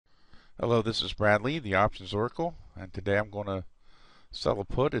Hello, this is Bradley, the Options Oracle, and today I'm going to sell a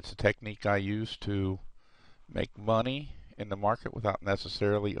put. It's a technique I use to make money in the market without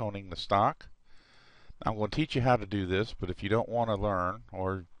necessarily owning the stock. I'm going to teach you how to do this, but if you don't want to learn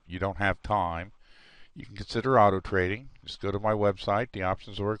or you don't have time, you can consider auto trading. Just go to my website,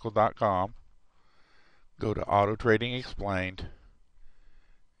 theoptionsoracle.com, go to Auto Trading Explained,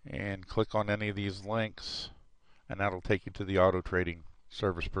 and click on any of these links, and that'll take you to the auto trading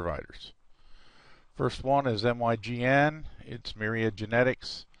service providers. First one is MYGN. It's Myriad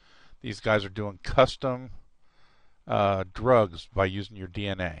Genetics. These guys are doing custom drugs by using your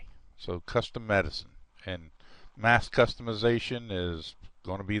DNA. So custom medicine. And mass customization is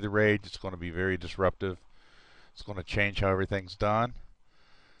going to be the rage. It's going to be very disruptive. It's going to change how everything's done.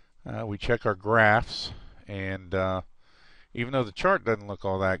 We check our graphs, and even though the chart doesn't look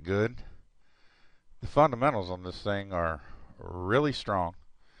all that good, the fundamentals on this thing are really strong.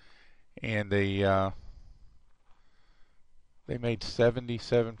 And they made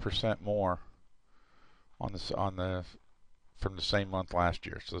 77% more on the from the same month last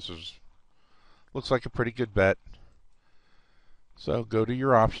year. So looks like a pretty good bet. So go to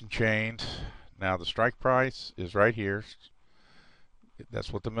your option chains. Now the strike price is right here.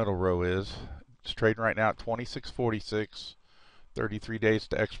 That's what the middle row is. It's trading right now at 26.46. 33 days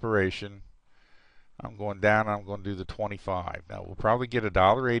to expiration. I'm going down. I'm going to do the 25. Now we'll probably get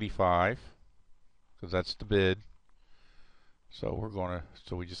 $1.85 because that's the bid. So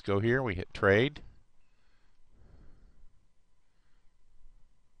we just go here, we hit trade.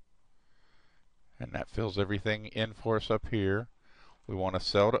 And that fills everything in for us up here. We want to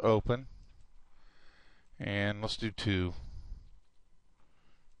sell to open. And let's do 2.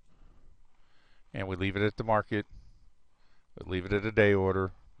 And we leave it at the market. We leave it at a day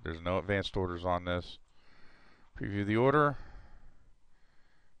order. There's no advanced orders on this. Preview the order.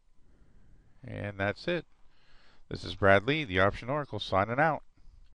 And that's it. This is Bradley, the Option Oracle, signing out.